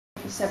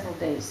several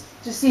days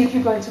to see if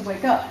you're going to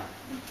wake up.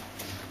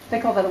 They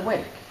call that a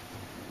wake,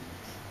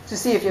 to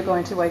see if you're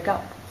going to wake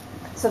up.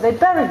 So they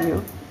bury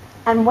you,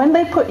 and when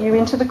they put you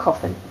into the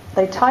coffin,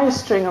 they tie a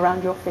string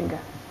around your finger.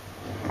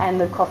 And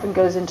the coffin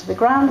goes into the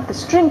ground. The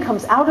string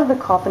comes out of the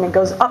coffin and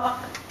goes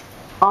up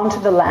onto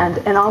the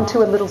land and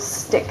onto a little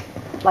stick,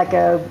 like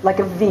a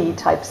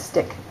V-type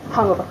stick,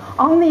 hung over.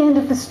 On the end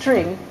of the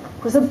string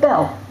was a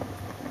bell.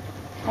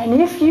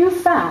 And if you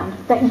found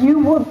that you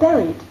were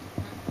buried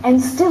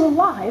and still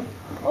alive,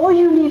 all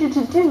you needed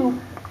to do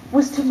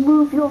was to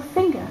move your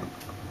finger,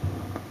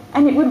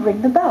 and it would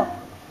ring the bell.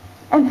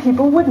 And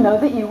people would know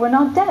that you were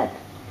not dead.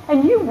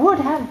 And you would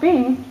have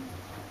been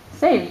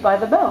saved by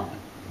the bell.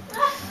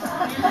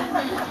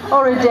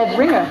 Or a dead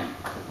ringer.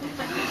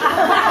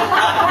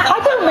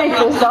 I don't make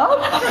this up.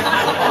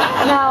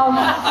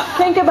 Now,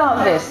 think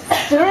about this.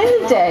 During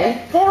the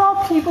day, there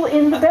are people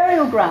in the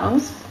burial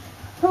grounds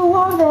who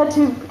are there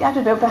to, I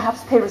don't know,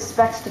 perhaps pay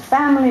respects to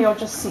family or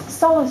just seek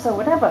solace or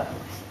whatever.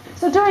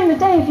 So during the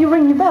day, if you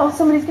ring your bell,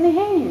 somebody's going to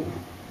hear you.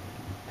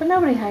 But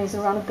nobody hangs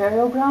around a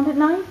burial ground at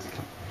night.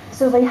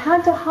 So they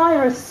had to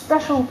hire a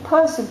special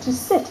person to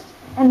sit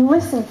and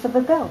listen for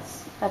the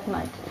bells at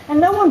night.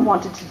 And no one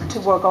wanted to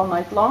work all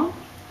night long.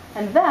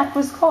 And that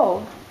was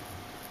called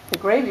the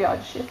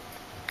graveyard shift.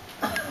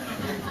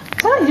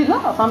 So you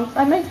laugh.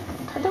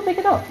 I don't make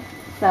it up.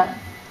 No,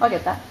 I'll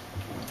get that.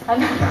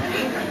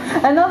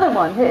 Another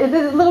one. It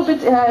is a little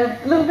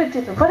bit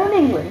different. But in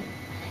England,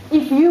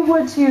 if you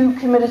were to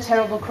commit a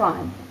terrible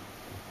crime,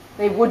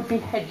 they would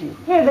behead you.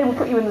 Here they would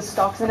put you in the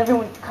stocks and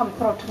everyone would come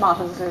throw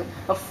tomatoes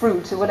or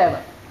fruit or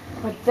whatever.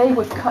 But they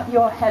would cut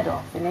your head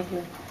off in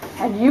England.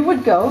 And you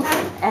would go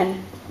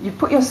and you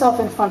put yourself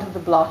in front of the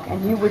block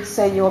and you would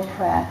say your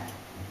prayer.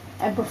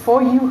 And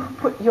before you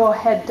put your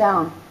head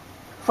down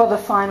for the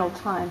final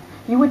time,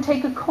 you would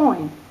take a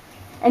coin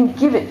and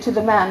give it to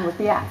the man with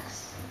the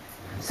axe,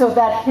 so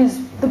that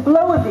the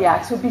blow of the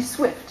axe would be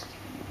swift.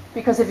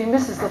 Because if he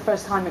misses the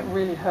first time, it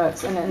really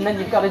hurts, and then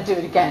you've got to do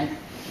it again.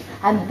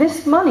 And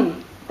this money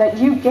that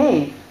you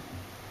gave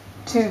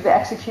to the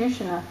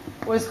executioner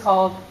was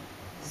called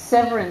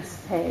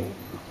severance pay.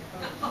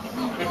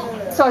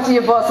 Talk to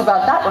your boss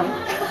about that one.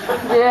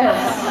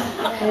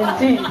 Yes,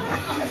 indeed.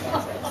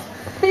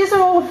 These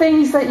are all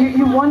things that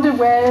you wonder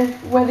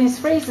where these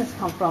phrases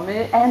come from.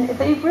 And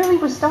they really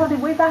were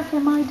started way back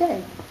in my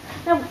day.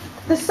 Now,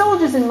 the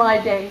soldiers in my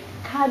day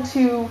had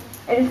to,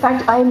 in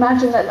fact, I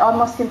imagine that our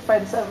Muslim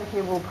friends over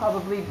here will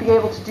probably be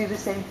able to do the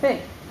same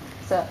thing.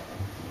 So,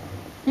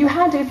 you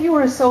had to, if you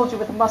were a soldier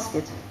with a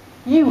musket,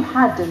 you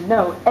had to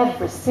know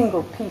every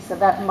single piece of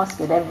that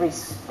musket,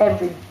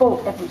 every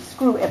bolt, every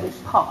screw, every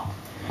part.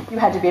 You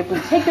had to be able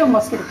to take your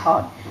musket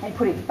apart and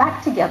put it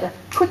back together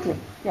quickly.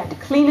 You had to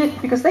clean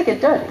it because they get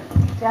dirty.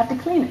 You had to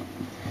clean it.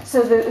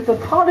 So the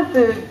part of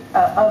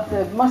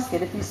the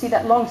musket, if you see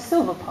that long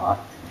silver part,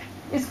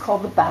 is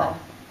called the barrel.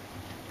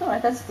 All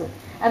right, that's good.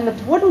 And the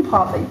wooden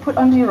part that you put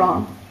under your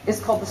arm is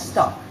called the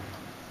stock.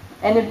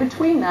 And in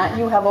between that,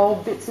 you have all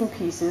bits and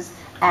pieces,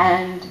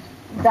 and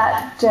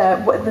that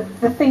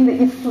the thing that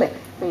you flick,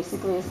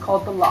 basically, is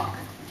called the lock.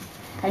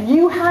 And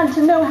you had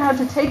to know how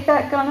to take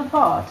that gun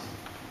apart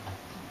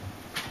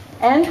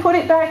and put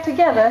it back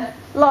together,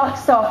 lock,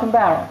 stock, and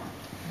barrel.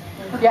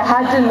 You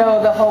had to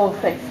know the whole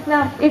thing.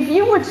 Now, if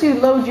you were to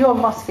load your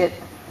musket,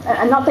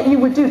 and not that you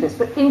would do this,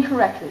 but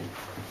incorrectly,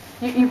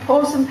 you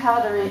pour some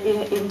powder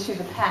into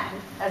the pan,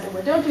 as it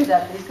were. Don't do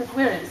that, please, because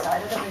we're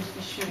inside. I don't want you to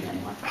be shooting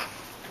anyone.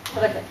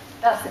 But okay,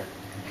 that's it.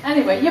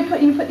 Anyway, you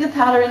put your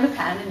powder in the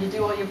pan, and you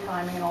do all your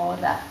priming and all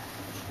of that.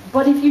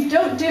 But if you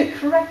don't do it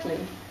correctly,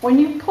 when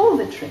you pull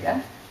the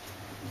trigger,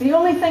 the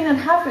only thing that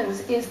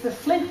happens is the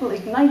flint will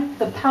ignite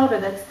the powder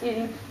that's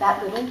in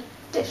that little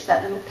dish,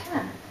 that little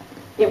pan.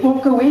 It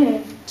won't go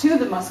in to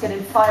the musket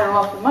and fire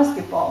off the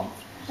musket ball,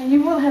 and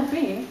you will have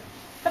been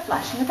a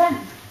flash in the pan.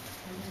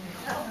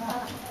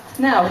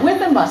 Now,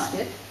 with a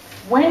musket,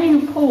 when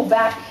you pull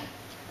back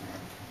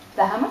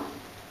the hammer,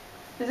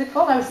 is it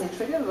called, I would say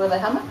trigger, or the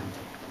hammer?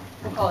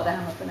 We'll call it a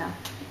hammer for now.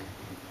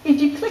 If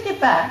you click it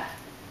back,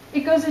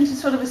 it goes into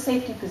sort of a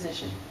safety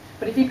position.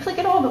 But if you click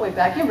it all the way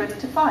back, you're ready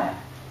to fire.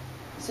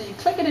 So you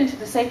click it into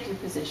the safety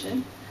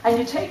position, and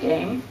you take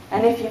aim,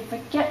 and if you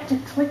forget to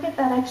click it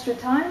that extra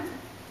time,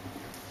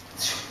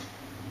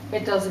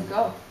 it doesn't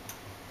go.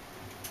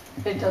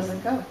 It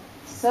doesn't go.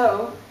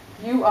 So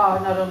you are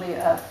not only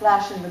a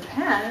flash in the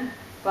pan,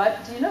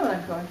 but do you know what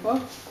I'm going for?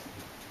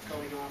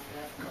 Going off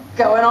half-cocked.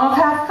 Going off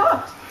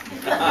half-cocked.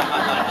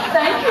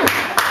 Thank you.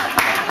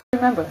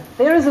 Remember,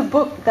 there is a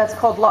book that's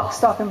called Lock,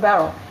 Stock, and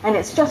Barrel, and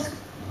it's just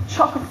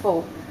chock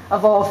full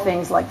of all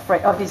things like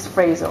of these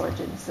phrase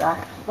origins.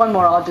 One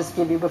more I'll just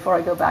give you before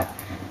I go back.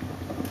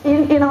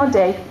 In our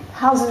day,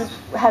 houses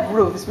had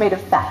roofs made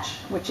of thatch,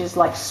 which is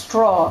like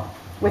straw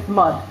with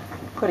mud,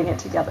 putting it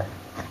together.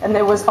 And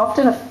there was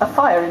often a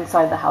fire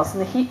inside the house,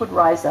 and the heat would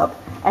rise up,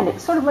 and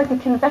it's sort of like a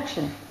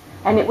convection.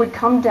 And it would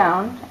come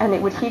down, and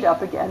it would heat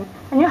up again,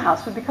 and your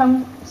house would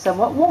become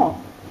somewhat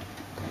warm.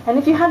 And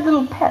if you had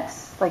little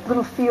pets, like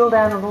little field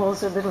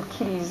animals or little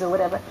kitties or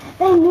whatever,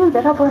 they knew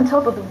that up on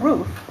top of the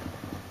roof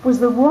was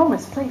the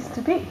warmest place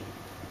to be.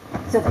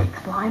 So they'd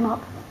climb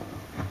up,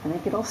 and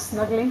they'd get all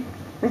snuggly.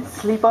 They'd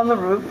sleep on the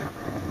roof,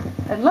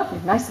 and lovely,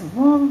 nice and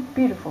warm,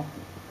 beautiful.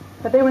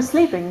 But they were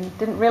sleeping,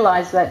 didn't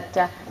realize that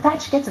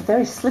thatch gets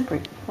very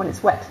slippery when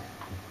it's wet.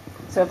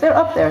 So if they're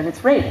up there and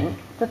it's raining,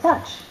 the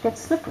thatch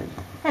gets slippery.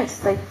 Hence,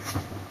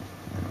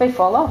 they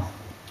fall off.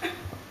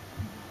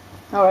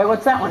 All right,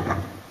 what's that one?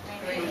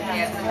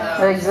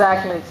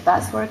 Exactly,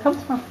 that's where it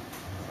comes from.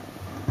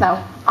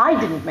 Now, I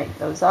didn't make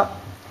those up.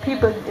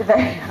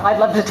 I'd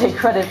love to take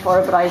credit for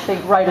it, but I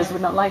think writers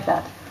would not like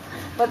that.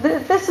 But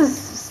this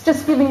is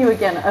just giving you,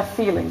 again, a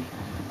feeling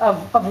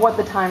of what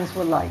the times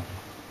were like.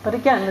 But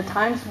again, the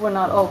times were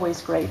not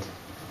always great.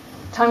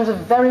 Times were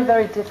very,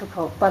 very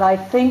difficult. But I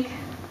think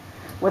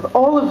with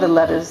all of the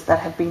letters that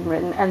have been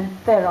written, and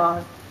there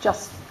are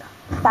just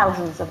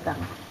thousands of them,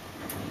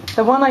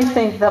 the one I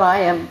think that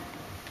I am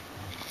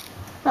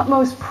not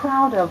most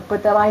proud of,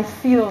 but that I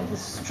feel the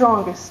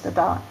strongest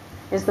about,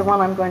 is the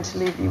one I'm going to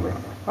leave you with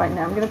right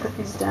now. I'm going to put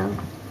these down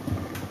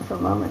for a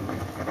moment.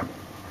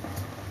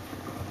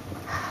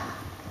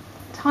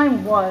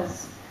 Time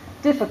was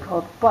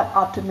difficult but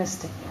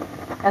optimistic,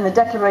 and the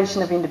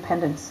Declaration of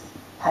Independence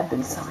had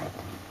been signed.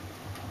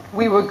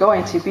 We were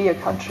going to be a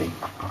country,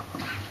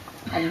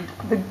 and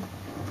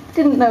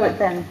didn't know it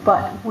then,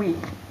 but we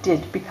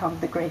did become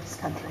the greatest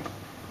country.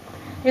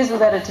 Here's a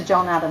letter to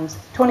John Adams,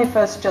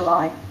 21st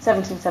July,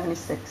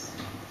 1776.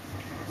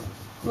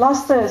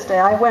 Last Thursday,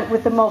 I went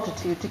with the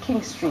multitude to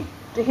King Street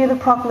to hear the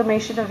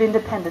Proclamation of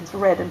Independence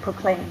read and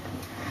proclaimed.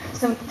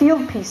 Some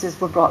field pieces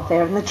were brought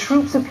there, and the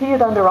troops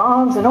appeared under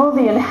arms, and all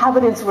the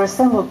inhabitants were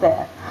assembled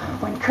there.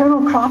 When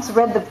Colonel Crofts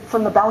read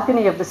from the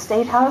balcony of the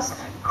State House,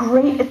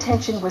 great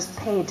attention was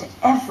paid to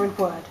every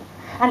word.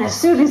 And as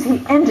soon as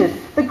he ended,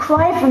 the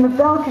cry from the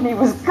balcony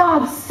was,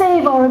 "God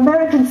save our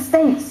American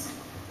states!"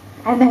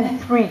 And then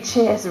 3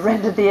 cheers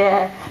rended the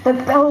air. The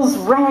bells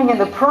rang and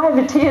the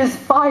privateers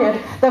fired.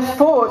 The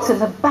forts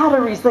and the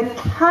batteries, the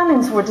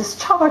cannons were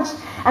discharged,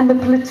 and the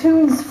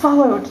platoons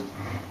followed.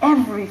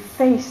 Every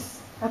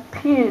face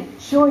appeared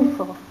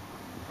joyful.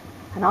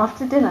 And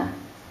after dinner,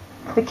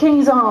 the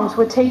king's arms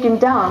were taken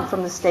down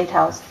from the State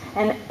House,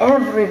 and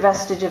every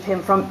vestige of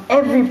him from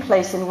every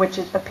place in which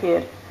it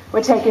appeared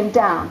were taken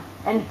down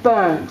and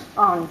burned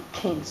on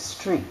King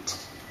Street.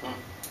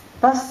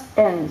 Thus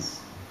ends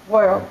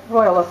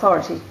royal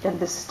authority in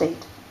this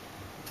state.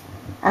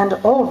 And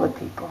all the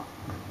people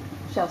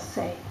shall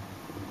say,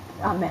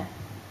 Amen.